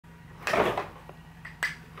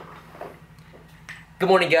Good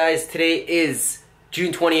morning, guys. Today is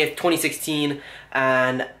June 20th, 2016,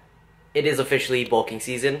 and it is officially bulking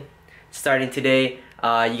season. Starting today,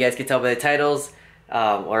 you guys can tell by the titles,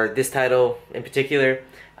 or this title in particular,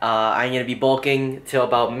 I'm going to be bulking till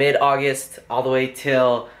about mid-August, all the way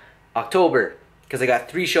till October, because I got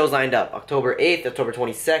 3 shows lined up. October 8th, October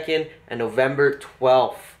 22nd, and November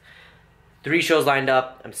 12th. 3 shows lined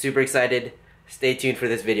up. I'm super excited. Stay tuned for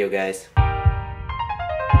this video, guys.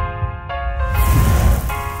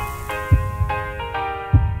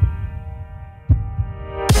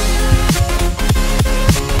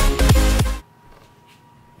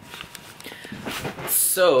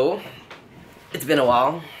 So, it's been a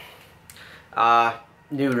while.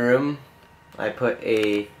 New room. I put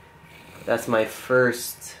that's my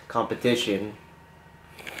first competition.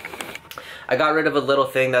 I got rid of a little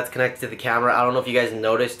thing that's connected to the camera. I don't know if you guys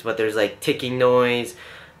noticed, but there's like ticking noise,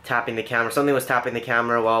 tapping the camera. Something was tapping the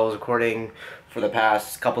camera while I was recording for the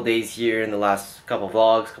past couple days here, in the last couple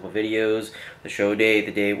vlogs, couple videos, the show day,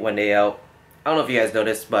 the day, one day out. I don't know if you guys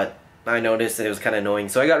noticed, but I noticed and it was kind of annoying.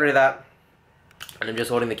 So I got rid of that. And I'm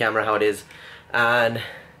just holding the camera how it is, and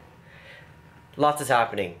lots is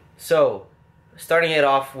happening. So, starting it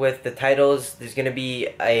off with the titles, there's going to be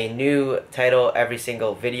a new title every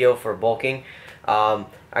single video for bulking. I'm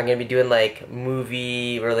going to be doing like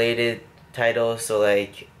movie related titles, so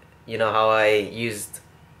like, you know how I used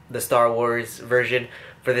the Star Wars version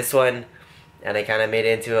for this one, and I kind of made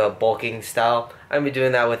it into a bulking style. I'm going to be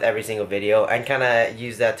doing that with every single video, and kind of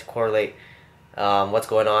use that to correlate what's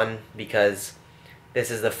going on, because this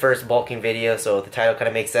is the first bulking video, so the title kind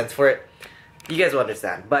of makes sense for it. You guys will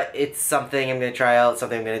understand. But it's something I'm going to try out,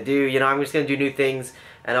 something I'm going to do. You know, I'm just going to do new things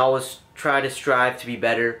and always try to strive to be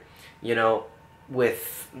better, you know,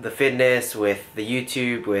 with the fitness, with the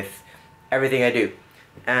YouTube, with everything I do.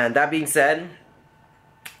 And that being said,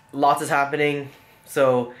 lots is happening.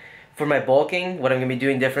 So for my bulking, what I'm going to be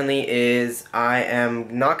doing differently is I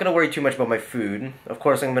am not going to worry too much about my food. Of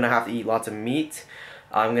course, I'm going to have to eat lots of meat.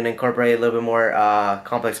 I'm going to incorporate a little bit more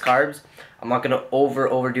complex carbs. I'm not going to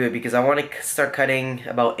overdo it, because I want to start cutting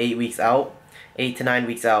about 8 weeks out, 8 to 9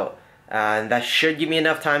 weeks out. And that should give me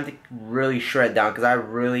enough time to really shred down,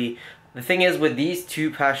 because the thing is, with these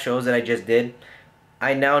 2 past shows that I just did,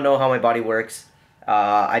 I now know how my body works.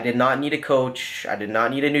 I did not need a coach. I did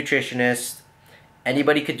not need a nutritionist.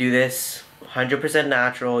 Anybody could do this. 100%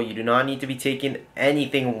 natural. You do not need to be taking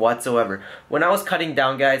anything whatsoever. When I was cutting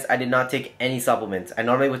down, guys, I did not take any supplements. I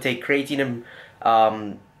normally would take creatine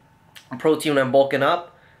and protein when I'm bulking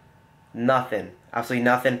up. Nothing. Absolutely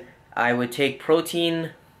nothing. I would take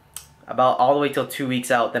protein about all the way till 2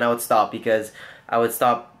 weeks out. Then I would stop, because I would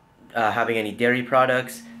stop having any dairy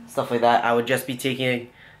products, stuff like that. I would just be taking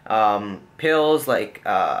pills like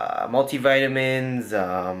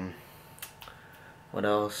multivitamins, what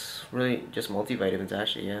else? Really, just multivitamins,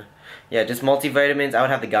 actually, yeah. Yeah, just multivitamins. I would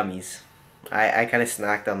have the gummies. I kind of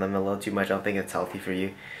snacked on them a little too much. I don't think it's healthy for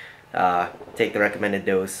you. Take the recommended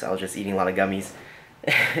dose. I was just eating a lot of gummies.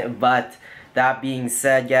 But that being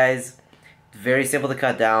said, guys, it's very simple to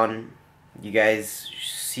cut down. You guys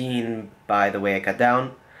seen by the way I cut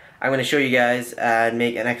down. I'm going to show you guys and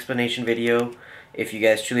make an explanation video if you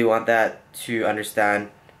guys truly want that, to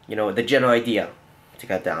understand, you know, the general idea to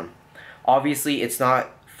cut down. Obviously, it's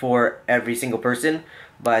not for every single person,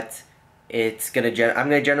 but I'm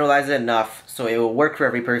gonna generalize it enough so it will work for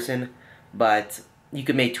every person. But you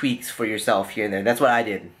can make tweaks for yourself here and there. That's what I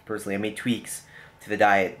did personally. I made tweaks to the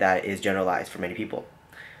diet that is generalized for many people,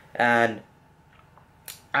 and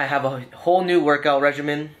I have a whole new workout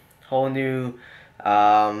regimen, whole new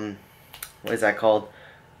what is that called?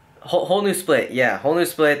 Whole new split, yeah, whole new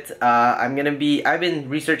split. I've been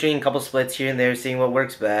researching a couple splits here and there, seeing what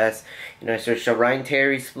works best. You know, I searched a Ryan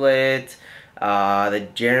Terry split, the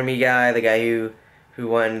Jeremy guy, the guy who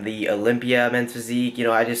won the Olympia men's physique. You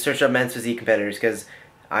know, I just searched up men's physique competitors, because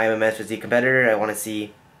I am a men's physique competitor. I want to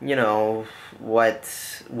see, you know, what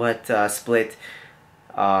split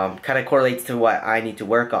kind of correlates to what I need to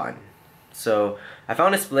work on. So I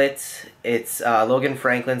found a split. It's Logan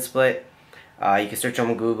Franklin split. You can search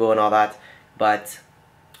on Google and all that, but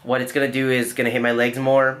what it's going to do is going to hit my legs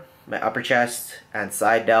more, my upper chest, and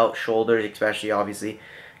side delt, shoulders especially, obviously,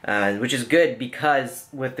 which is good, because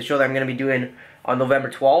with the show that I'm going to be doing on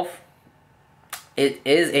November 12th, it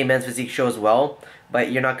is a men's physique show as well,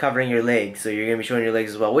 but you're not covering your legs, so you're going to be showing your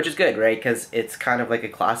legs as well, which is good, right? Because it's kind of like a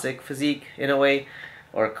classic physique in a way,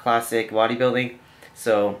 or classic bodybuilding,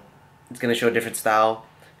 so it's going to show a different style.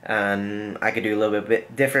 And I could do a little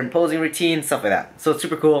bit different posing routine, stuff like that. So it's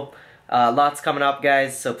super cool. Lots coming up,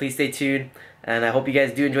 guys, so please stay tuned. And I hope you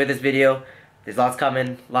guys do enjoy this video. There's lots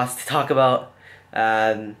coming, lots to talk about.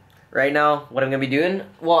 Right now, what I'm gonna be doing,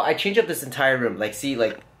 well, I changed up this entire room. Like, see,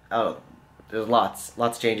 like, oh, there's lots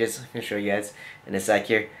of changes. I'm gonna show you guys in a sec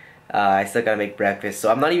here. I still gotta make breakfast, so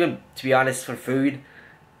I'm not even, to be honest, for food,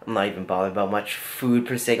 I'm not even bothered about much food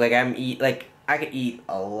per se. Like, I could eat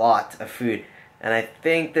a lot of food, and I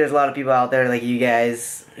think there's a lot of people out there like you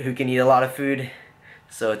guys who can eat a lot of food.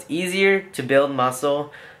 So it's easier to build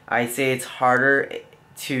muscle. I say it's harder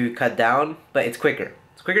to cut down, but it's quicker.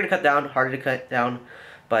 It's quicker to cut down, harder to cut down,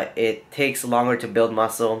 but it takes longer to build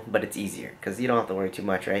muscle, but it's easier because you don't have to worry too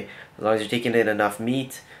much, right? As long as you're taking in enough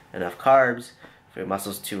meat, enough carbs for your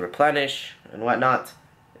muscles to replenish and whatnot,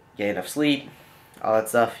 get enough sleep, all that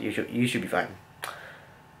stuff, you should be fine.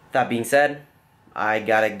 That being said, I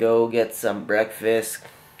gotta go get some breakfast,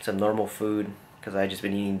 some normal food, because I've just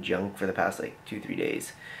been eating junk for the past like 2-3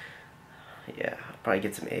 days. Yeah, I'll probably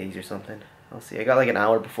get some eggs or something. I'll see. I got like an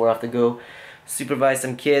hour before I have to go supervise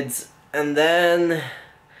some kids, and then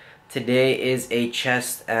today is a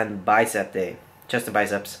chest and bicep day. Chest and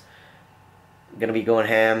biceps. I'm gonna be going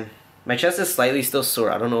ham. My chest is slightly still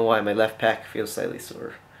sore. I don't know why. My left pec feels slightly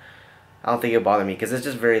sore. I don't think it'll bother me because it's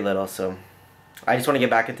just very little, so I just want to get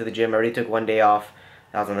back into the gym. I already took 1 day off.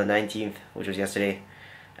 That was on the 19th, which was yesterday.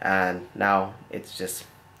 And now it's just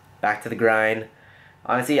back to the grind.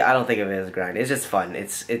 Honestly, I don't think of it as a grind. It's just fun.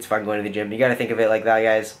 It's fun going to the gym. You gotta think of it like that,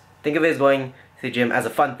 guys. Think of it as going to the gym as a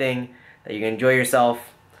fun thing, that you're gonna enjoy yourself.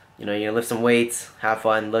 You know, you're gonna lift some weights, have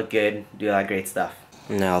fun, look good, do all that great stuff.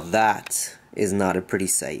 Now that is not a pretty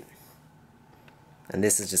sight. And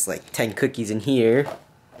this is just like 10 cookies in here.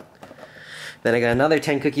 Then I got another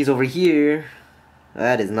 10 cookies over here.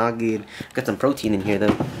 That is not good. Got some protein in here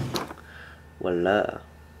though. Voila.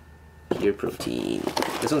 Pure protein.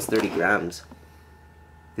 This one's 30 grams.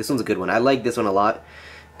 This one's a good one. I like this one a lot.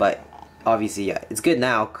 But obviously, yeah, it's good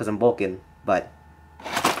now because I'm bulking. But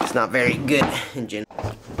it's not very good in gym.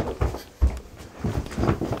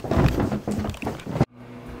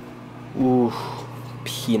 Ooh,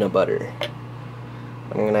 peanut butter.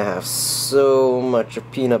 I'm gonna have so much of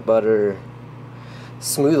peanut butter.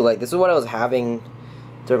 Smooth, like this is what I was having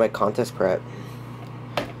during my contest prep.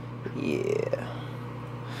 Yeah.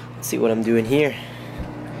 Let's see what I'm doing here.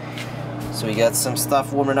 So we got some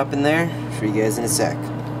stuff warming up in there for you guys in a sec.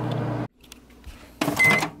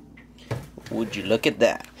 Would you look at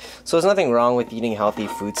that? So there's nothing wrong with eating healthy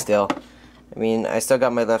food still. I mean, I still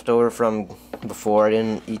got my leftover from before. I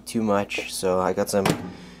didn't eat too much, so I got some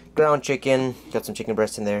ground chicken, got some chicken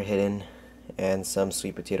breast in there hidden, and some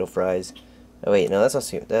sweet potato fries. Oh wait, no, that's not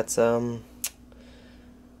sweet. That's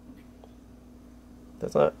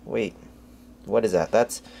not, wait. What is that?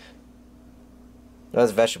 That's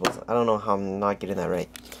vegetables. I don't know how I'm not getting that right.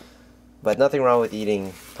 But nothing wrong with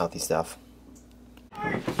eating healthy stuff.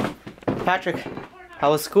 Patrick,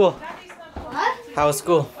 how was school? What? How was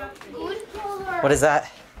school? Good. What is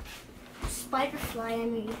that? Spider fly, I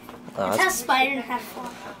mean. Oh, It has spider and has fly.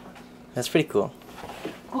 that's pretty cool.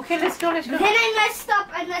 Okay, let's go. Then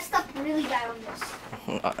I messed up really bad on this.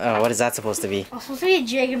 What is that supposed to be? I was supposed to be a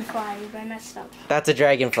dragonfly, but I messed up. That's a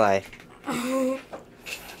dragonfly.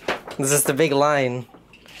 This is the big line.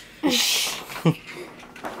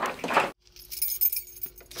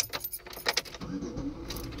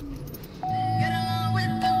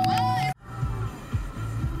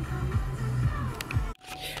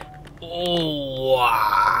 Oh,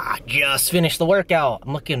 wow. Just finished the workout.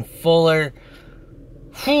 I'm looking fuller.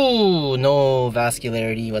 Whew, no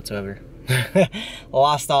vascularity whatsoever.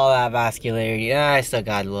 Lost all that vascularity. I still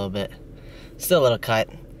got a little bit. Still a little cut.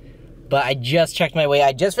 But I just checked my weight.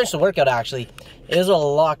 I just finished the workout actually. It was a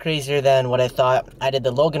lot crazier than what I thought. I did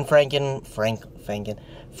the Logan Franklin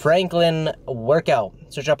workout.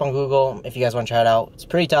 Search up on Google if you guys want to try it out. It's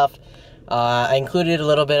pretty tough. I included a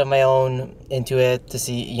little bit of my own into it to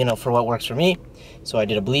see, you know, for what works for me. So I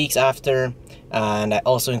did obliques after, and I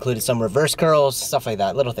also included some reverse curls, stuff like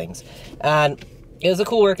that, little things. And it was a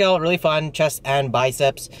cool workout, really fun, chest and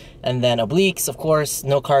biceps. And then obliques, of course,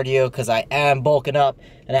 no cardio because I am bulking up.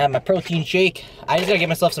 And I have my protein shake. I just gotta get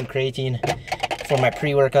myself some creatine for my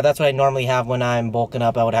pre-workout. That's what I normally have when I'm bulking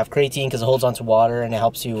up. I would have creatine because it holds onto water and it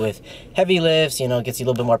helps you with heavy lifts, you know, gets you a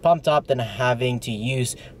little bit more pumped up than having to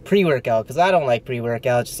use pre-workout, because I don't like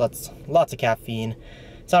pre-workout. Just lots of caffeine.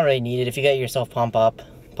 It's not really needed. If you get yourself pumped up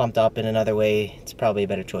in another way, it's probably a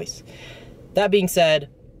better choice. That being said,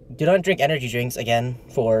 do not drink energy drinks again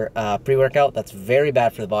for pre-workout. That's very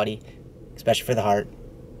bad for the body, especially for the heart.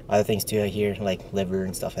 Other things too I hear, like liver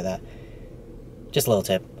and stuff like that. Just a little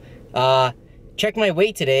tip. Check my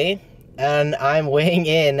weight today, and I'm weighing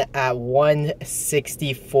in at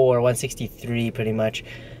 164, 163 pretty much.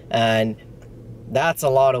 And That's a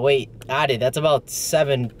lot of weight added. That's about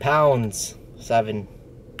 7 pounds.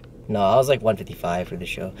 No, I was like 155 for the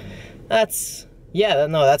show. That's, yeah,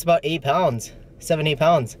 no, that's about 8 pounds. 7-8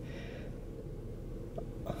 pounds.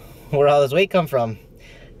 Where all this weight come from?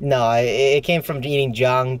 No, it came from eating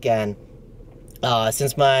junk, and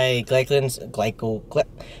since my glycogen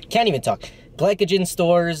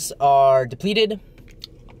stores are depleted,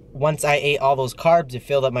 once I ate all those carbs, it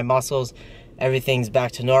filled up my muscles. Everything's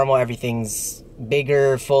back to normal. Everything's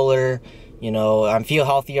bigger, fuller. You know, I feel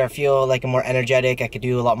healthier. I feel like I'm more energetic. I could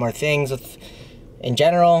do a lot more things in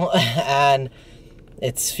general, and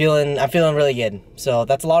I'm feeling really good. So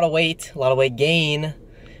that's a lot of weight gain.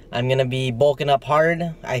 I'm gonna be bulking up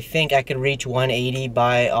hard. I think I could reach 180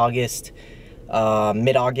 by August,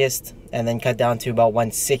 mid-August, and then cut down to about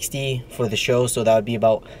 160 for the show. So that would be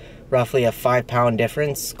about roughly a 5 pound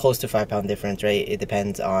difference, close to 5 pound difference, right? It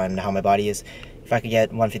depends on how my body is. If I could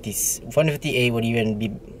get 158 would even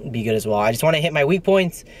be good as well. I just want to hit my weak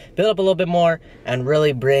points, build up a little bit more, and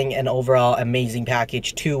really bring an overall amazing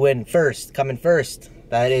package to win first, come in first.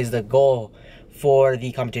 That is the goal for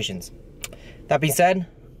the competitions. That being said,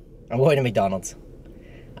 I'm going to McDonald's.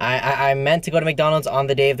 I meant to go to McDonald's on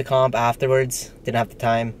the day of the comp afterwards. Didn't have the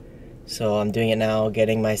time. So I'm doing it now,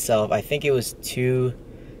 getting myself, I think it was 2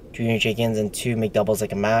 junior chickens and 2 McDoubles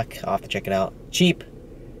like a Mac. I'll have to check it out. Cheap,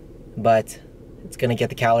 but it's gonna get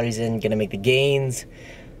the calories in, gonna make the gains,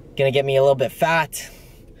 gonna get me a little bit fat.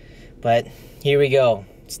 But here we go.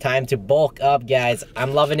 It's time to bulk up, guys.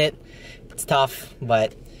 I'm loving it. It's tough,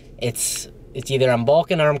 but it's either I'm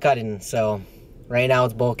bulking or I'm cutting. So right now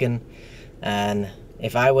it's bulking, and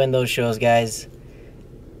if I win those shows, guys,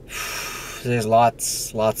 there's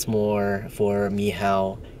lots more for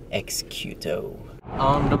michal.excuto.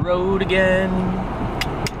 On the road again.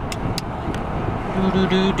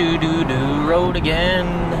 Road again.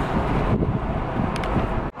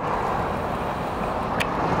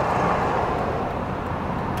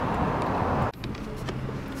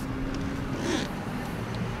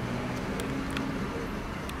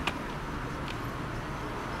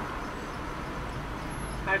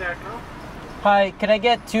 Hi there, Hi, could I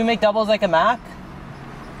get 2 McDoubles like a Mac?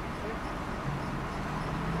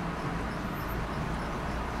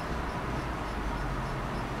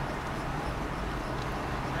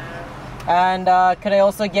 And could I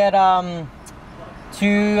also get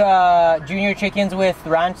 2 junior chickens with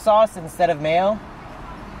ranch sauce instead of mayo?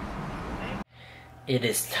 It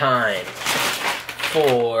is time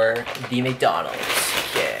for the McDonald's.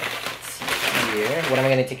 Okay, let's see here. What am I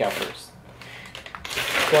gonna take out first?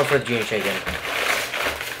 Going for the junior chicken.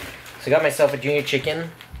 So I got myself a junior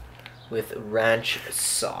chicken with ranch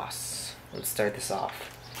sauce. Let's start this off.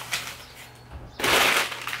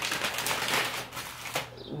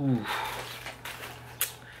 Ooh.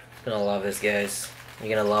 You're gonna love this, guys.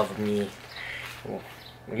 You're gonna love me. You're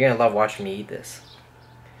gonna love watching me eat this.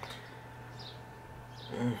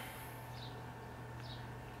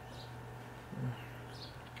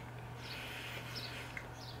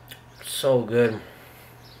 So good.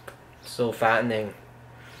 So fattening.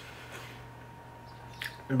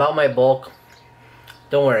 About my bulk,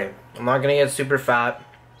 don't worry. I'm not gonna get super fat.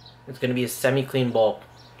 It's gonna be a semi-clean bulk.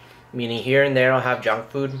 Meaning here and there I'll have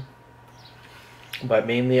junk food, but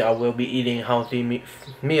mainly I will be eating healthy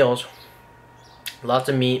meals. Lots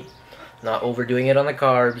of meat, not overdoing it on the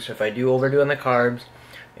carbs. If I do overdo on the carbs,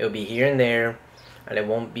 it'll be here and there, and it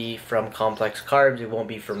won't be from complex carbs. It won't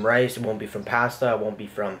be from rice, it won't be from pasta, it won't be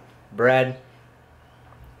from bread.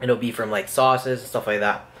 It'll be from like sauces and stuff like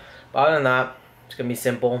that. But other than that, it's gonna be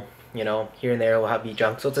simple, you know. Here and there will have be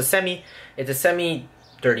junk. So it's a semi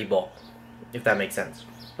dirty bulk, if that makes sense.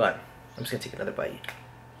 But I'm just gonna take another bite.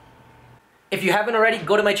 If you haven't already,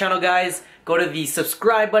 go to my channel, guys. Go to the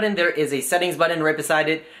subscribe button. There is a settings button right beside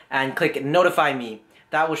it, and click notify me.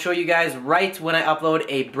 That will show you guys right when I upload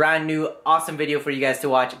a brand new awesome video for you guys to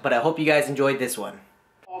watch. But I hope you guys enjoyed this one.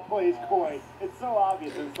 All plays coy. It's so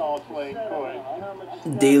obvious it's all playing coy.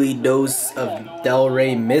 Daily dose of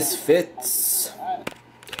Delray Misfits.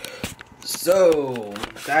 So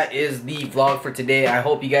that is the vlog for today. I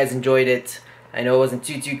hope you guys enjoyed it. I know it wasn't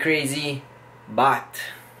too crazy, but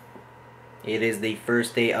it is the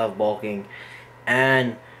first day of bulking,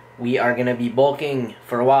 and we are gonna be bulking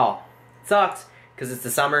for a while. It sucks because it's the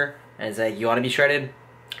summer, and it's like, you want to be shredded?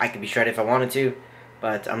 I could be shredded if I wanted to,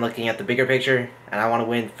 but I'm looking at the bigger picture, and I want to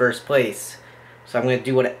win first place. So I'm gonna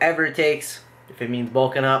do whatever it takes. If it means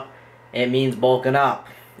bulking up, it means bulking up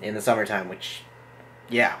in the summertime. Which,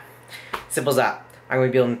 yeah, simple as that. I'm gonna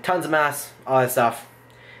be building tons of mass, all that stuff.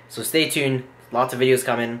 So stay tuned. Lots of videos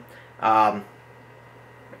coming. Yeah,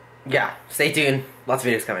 stay tuned. Lots of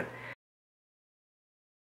videos coming.